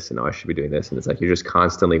doing this, and oh, I should be doing this. And it's like you're just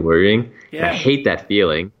constantly worrying. Yeah. And I hate that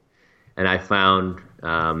feeling. And I found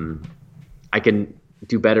I can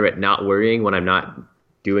do better at not worrying when I'm not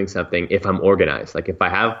doing something if I'm organized. Like if I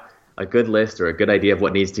have a good list or a good idea of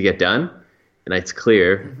what needs to get done and it's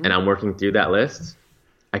clear and I'm working through that list,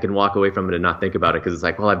 I can walk away from it and not think about it because it's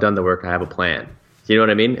like, well, I've done the work. I have a plan. You know what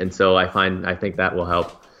I mean? And so I think that will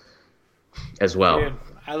help as well. Dude,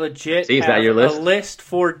 I legit See, is have that your list? a list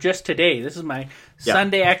for just today. This is my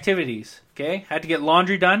Sunday activities. Okay, had to get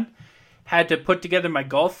laundry done. Had to put together my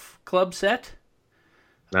golf club set.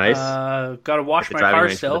 Nice. Got to wash The my driving car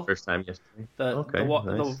range for still. the first time yesterday.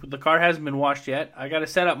 Nice. The car hasn't been washed yet. I got to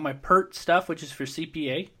set up my PERT stuff, which is for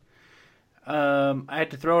CPA. I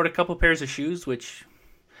had to throw out a couple pairs of shoes, which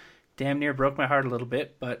damn near broke my heart a little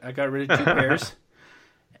bit, but I got rid of 2 pairs.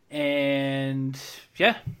 And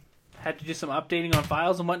yeah, had to do some updating on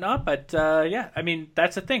files and whatnot. But yeah, I mean,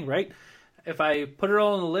 that's the thing, right? If I put it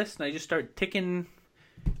all on the list and I just start ticking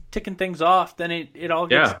things off, then it all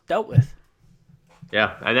gets dealt with.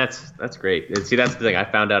 Yeah, and that's great. And see, that's the thing. I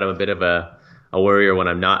found out I'm a bit of a worrier when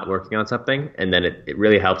I'm not working on something, and then it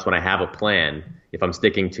really helps when I have a plan. If I'm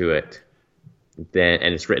sticking to it, then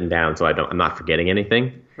and it's written down, so I'm not forgetting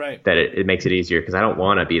anything. Right. That it makes it easier because I don't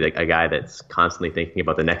want to be like a guy that's constantly thinking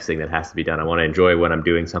about the next thing that has to be done. I want to enjoy when I'm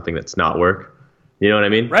doing something that's not work. You know what I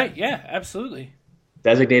mean? Right. Yeah. Absolutely.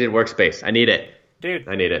 Designated workspace. I need it. Dude,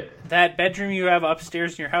 I need it. That bedroom you have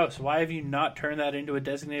upstairs in your house, why have you not turned that into a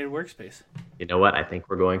designated workspace? You know what? I think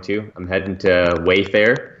we're going to. I'm heading to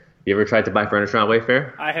Wayfair. You ever tried to buy furniture on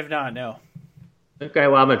Wayfair? I have not, no. Okay,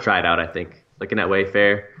 well, I'm going to try it out, I think. Looking at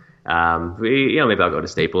Wayfair. Maybe I'll go to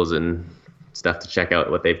Staples and stuff to check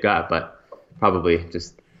out what they've got, but probably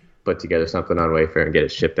just put together something on Wayfair and get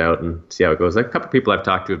it shipped out and see how it goes. Like a couple people I've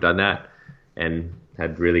talked to have done that and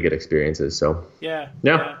had really good experiences. So Yeah.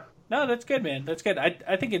 Yeah. No, that's good, man. That's good.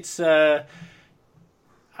 I think it's I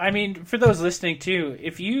mean, for those listening too,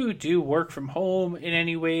 if you do work from home in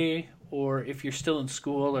any way, or if you're still in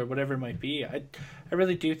school or whatever it might be, I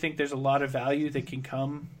really do think there's a lot of value that can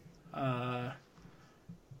come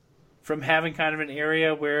from having kind of an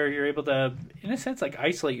area where you're able to, in a sense, like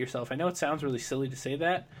isolate yourself. I know it sounds really silly to say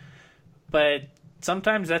that, but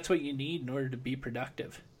sometimes that's what you need in order to be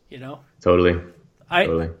productive, you know? Totally.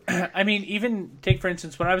 I mean, even take, for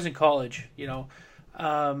instance, when I was in college, I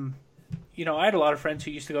had a lot of friends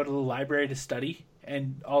who used to go to the library to study,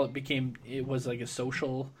 and it was like a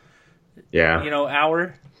social,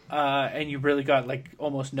 hour, and you really got like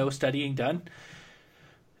almost no studying done.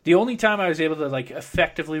 The only time I was able to like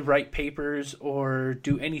effectively write papers or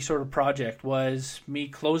do any sort of project was me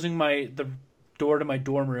closing the door to my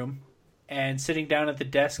dorm room and sitting down at the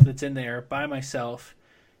desk that's in there by myself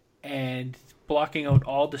and blocking out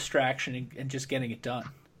all distraction and just getting it done.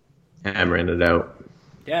 Hammering it out.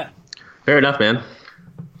 Yeah. Fair enough, man.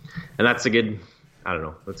 And that's a good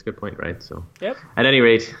point, right? So Yep. At any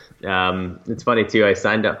rate, it's funny too, I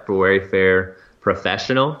signed up for Wayfair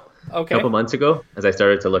Professional a couple months ago as I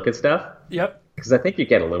started to look at stuff. Yep. Because I think you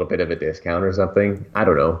get a little bit of a discount or something. I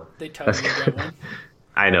don't know. They tell you to get one.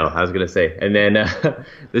 I know. I was going to say. And then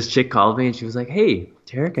this chick called me and she was like, "Hey,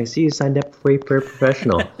 Tarek, I see you signed up for Wayfair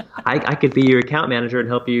Professional. I could be your account manager and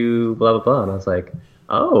help you blah, blah, blah." And I was like,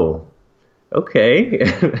 "Oh, okay."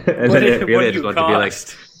 And What then did really I you just wanted to be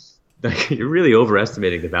cost? like, "You're really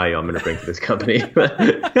overestimating the value I'm going to bring to this company."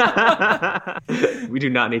 We do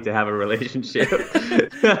not need to have a relationship.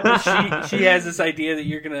 She has this idea that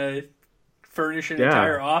you're gonna furnish an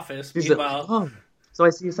entire office. She's Meanwhile, like, "Oh, so I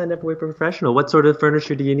see you signed up for Wayfair Professional. What sort of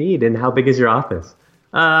furniture do you need, and how big is your office?"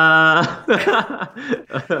 you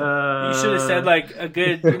should have said like a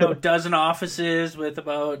good, dozen offices with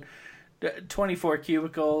about 24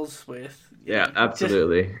 cubicles with.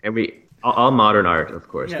 Absolutely. And we all modern art, of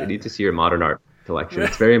course. Yeah. We need to see your modern art collection.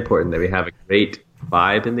 It's very important that we have a great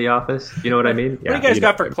vibe in the office. You know what I mean? What do you guys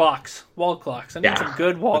got for clocks? Wall clocks. I need some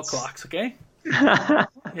good wall clocks, okay? Yeah.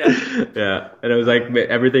 Yeah. And it was like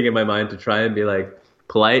everything in my mind to try and be like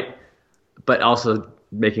polite, but also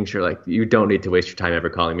making sure like you don't need to waste your time ever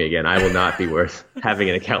calling me again. I will not be worth having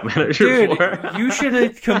an account manager for. You should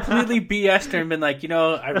have completely BS'd her and been like,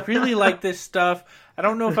 I really like this stuff. I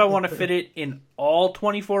don't know if I want to fit it in all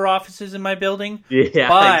 24 offices in my building. Yeah,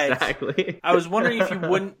 but exactly. I was wondering if you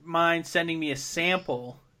wouldn't mind sending me a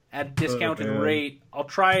sample at a discounted rate. I'll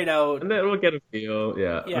try it out. And then we'll get a feel.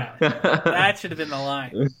 Yeah. Yeah, that should have been the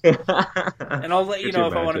line. And I'll let you know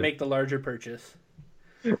if I want to make the larger purchase.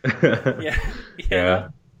 Yeah.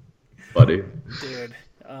 Funny. Dude.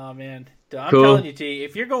 Oh, man. Dude, I'm Cool. telling you, T,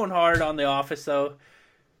 if you're going hard on the office, though,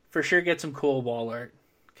 for sure get some cool wall art.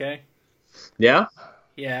 Okay? Yeah?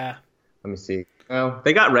 Yeah. Let me see. Well,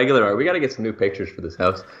 they got regular art. We got to get some new pictures for this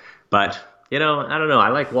house. But I don't know. I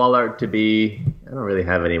like wall art to be. I don't really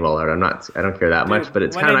have any wall art. I don't care that much, but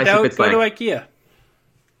it's kind of nice if it's go like. to IKEA.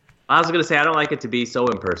 I was gonna say I don't like it to be so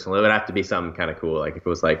impersonal. It would have to be something kind of cool, like if it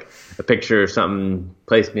was like a picture of something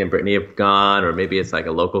place me and Brittany have gone, or maybe it's like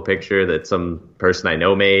a local picture that some person I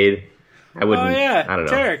know made. I wouldn't. Oh yeah, I don't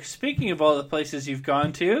know. Tarek, speaking of all the places you've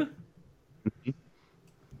gone to,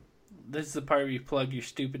 this is the part where you plug your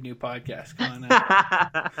stupid new podcast. Come on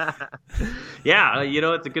out. Yeah,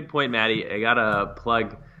 it's a good point, Maddie. I gotta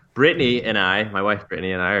plug. Brittany and I, my wife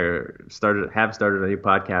Brittany and I, have started a new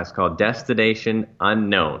podcast called Destination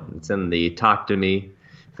Unknown. It's in the Talk to Me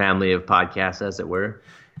family of podcasts, as it were.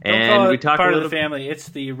 Don't call it part of the family. It's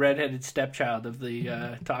the redheaded stepchild of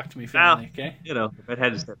the Talk to Me family. Okay. The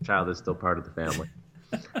redheaded stepchild is still part of the family.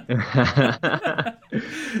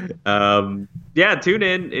 Yeah, tune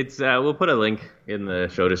in. It's we'll put a link in the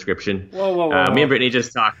show description. Whoa. Me and Brittany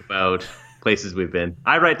just talk about places we've been.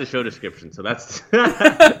 I write the show description, so that's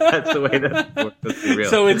that's the way that works. Let's be real.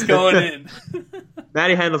 So it's going in.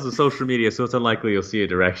 Maddie handles the social media, so it's unlikely you'll see a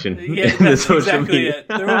direction Yeah, in the that's social exactly media. it.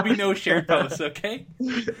 There will be no shared posts, okay?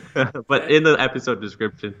 But in the episode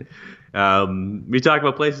description, we talk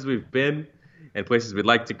about places we've been and places we'd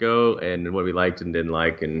like to go and what we liked and didn't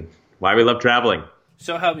like and why we love traveling.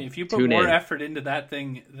 So help me. If you put Tune more in. effort into that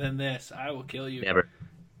thing than this, I will kill you. Never.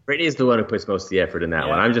 Brittany is the one who puts most of the effort in that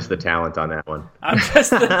one. I'm just the talent on that one. I'm just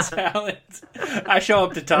the talent. I show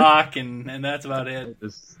up to talk, and that's about it.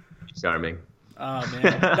 It's charming. Oh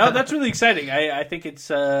man, no, that's really exciting. I think it's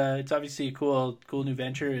obviously a cool new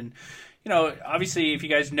venture, and obviously if you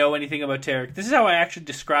guys know anything about Tarek, this is how I actually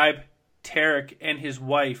describe Tarek and his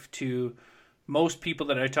wife to most people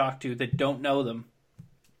that I talk to that don't know them.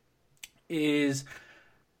 Is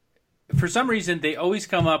for some reason they always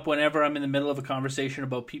come up whenever I'm in the middle of a conversation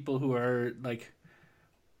about people who are like,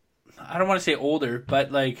 I don't want to say older,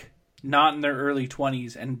 but like not in their early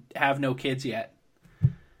 20s and have no kids yet.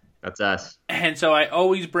 That's us. And so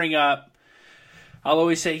I'll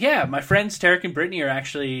always say, yeah, my friends Tarek and Brittany are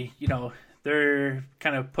actually, they're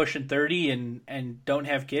kind of pushing 30 and don't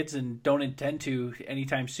have kids and don't intend to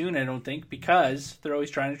anytime soon, I don't think, because they're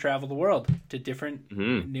always trying to travel the world to different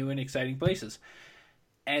new and exciting places.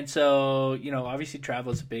 And so, obviously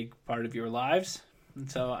travel is a big part of your lives. And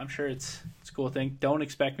so I'm sure it's a cool thing. Don't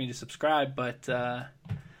expect me to subscribe, but,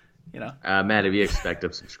 Matt, we expect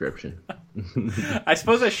a subscription. I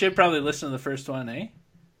suppose I should probably listen to the first one, eh?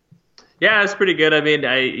 Yeah, it's pretty good. I mean,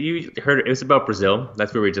 you heard it was about Brazil.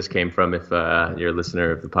 That's where we just came from. If you're a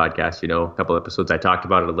listener of the podcast, a couple episodes I talked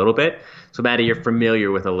about it a little bit. So, Maddie, you're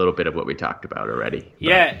familiar with a little bit of what we talked about already.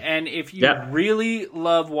 Yeah, and if you really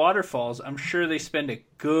love waterfalls, I'm sure they spend a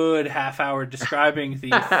good half hour describing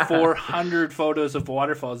the 400 photos of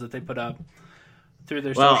waterfalls that they put up through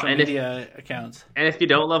their social media accounts. And if you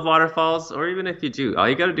don't love waterfalls, or even if you do, all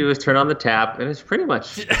you got to do is turn on the tap, and it's pretty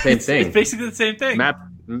much the same thing. It's basically the same thing.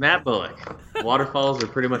 Matt Bullock. Waterfalls are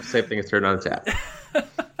pretty much the same thing as turn on the tap.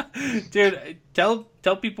 Dude, tell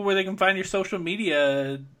people where they can find your social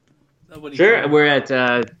media. Sure, we're at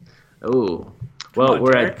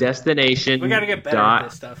we're at destination. We gotta get better at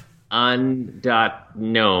this stuff.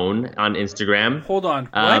 Unknown on Instagram. Hold on.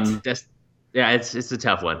 What? It's a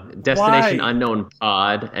tough one. Destination Unknown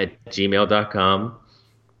Pod at gmail.com.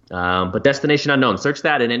 But Destination Unknown. Search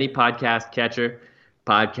that in any podcast catcher,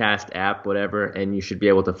 podcast app, whatever, and you should be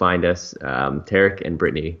able to find us. Tarek and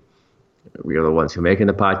Brittany, we are the ones who are making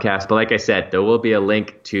the podcast. But like I said, there will be a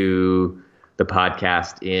link to the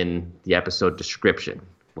podcast in the episode description.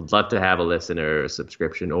 We'd love to have a listen or a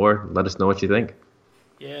subscription, or let us know what you think.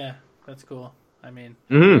 Yeah, that's cool. I mean,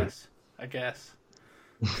 I guess.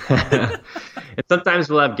 And sometimes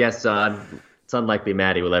we'll have guests on. It's unlikely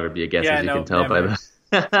Maddie will ever be a guest, as you can tell by the...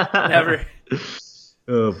 Never.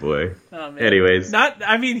 Oh, boy. Oh, man. Anyways.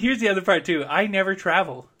 Here's the other part, too. I never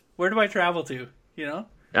travel. Where do I travel to, There's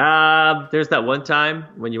that one time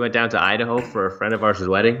when you went down to Idaho for a friend of ours'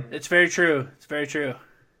 wedding. It's very true.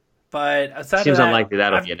 But outside Seems of that, unlikely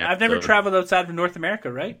that'll be an episode. I've never traveled outside of North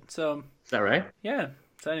America, right? So is that right? Yeah.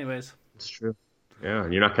 So anyways. It's true. Yeah,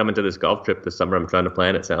 you're not coming to this golf trip this summer I'm trying to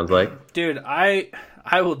plan, it sounds like. Dude, I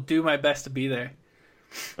will do my best to be there.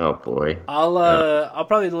 Oh, boy. I'll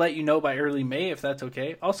probably let you know by early May if that's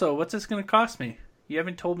okay. Also, what's this going to cost me? You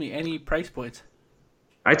haven't told me any price points.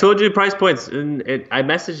 I told you price points, and I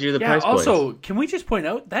messaged you the price points. Yeah, also, can we just point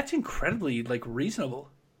out, that's incredibly, reasonable.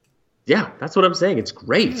 Yeah, that's what I'm saying. It's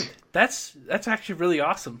great. Dude, that's actually really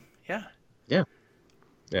awesome. Yeah. Yeah.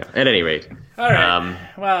 Yeah, at any rate. All right.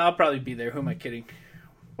 Well, I'll probably be there. Who am I kidding?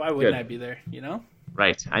 Why wouldn't I be there,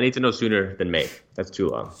 Right. I need to know sooner than May. That's too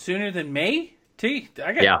long. Sooner than May?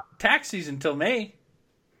 I got tax season until May.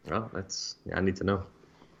 Well, I need to know.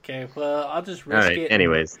 Okay, well, I'll just All risk right. it.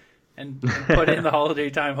 Anyways, and put in the holiday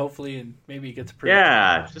time, hopefully, and maybe it gets approved.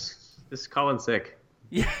 yeah, just call in sick.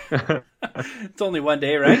 Yeah. It's only one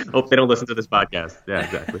day, right? Hope they don't listen to this podcast. Yeah,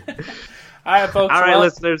 exactly. All right, folks. All right,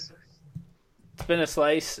 listeners. It's been a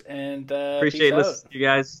slice, and Appreciate listening to you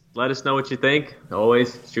guys. Let us know what you think.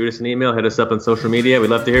 Always shoot us an email, hit us up on social media. We'd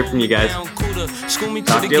love to hear from you guys.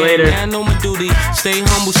 Talk to you later. I know my duty. Stay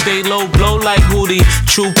humble, stay low, blow like Hootie.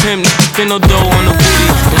 True pimp, spin no dough on the booty.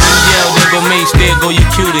 When you yell, there go Mace, there go your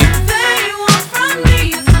cutie.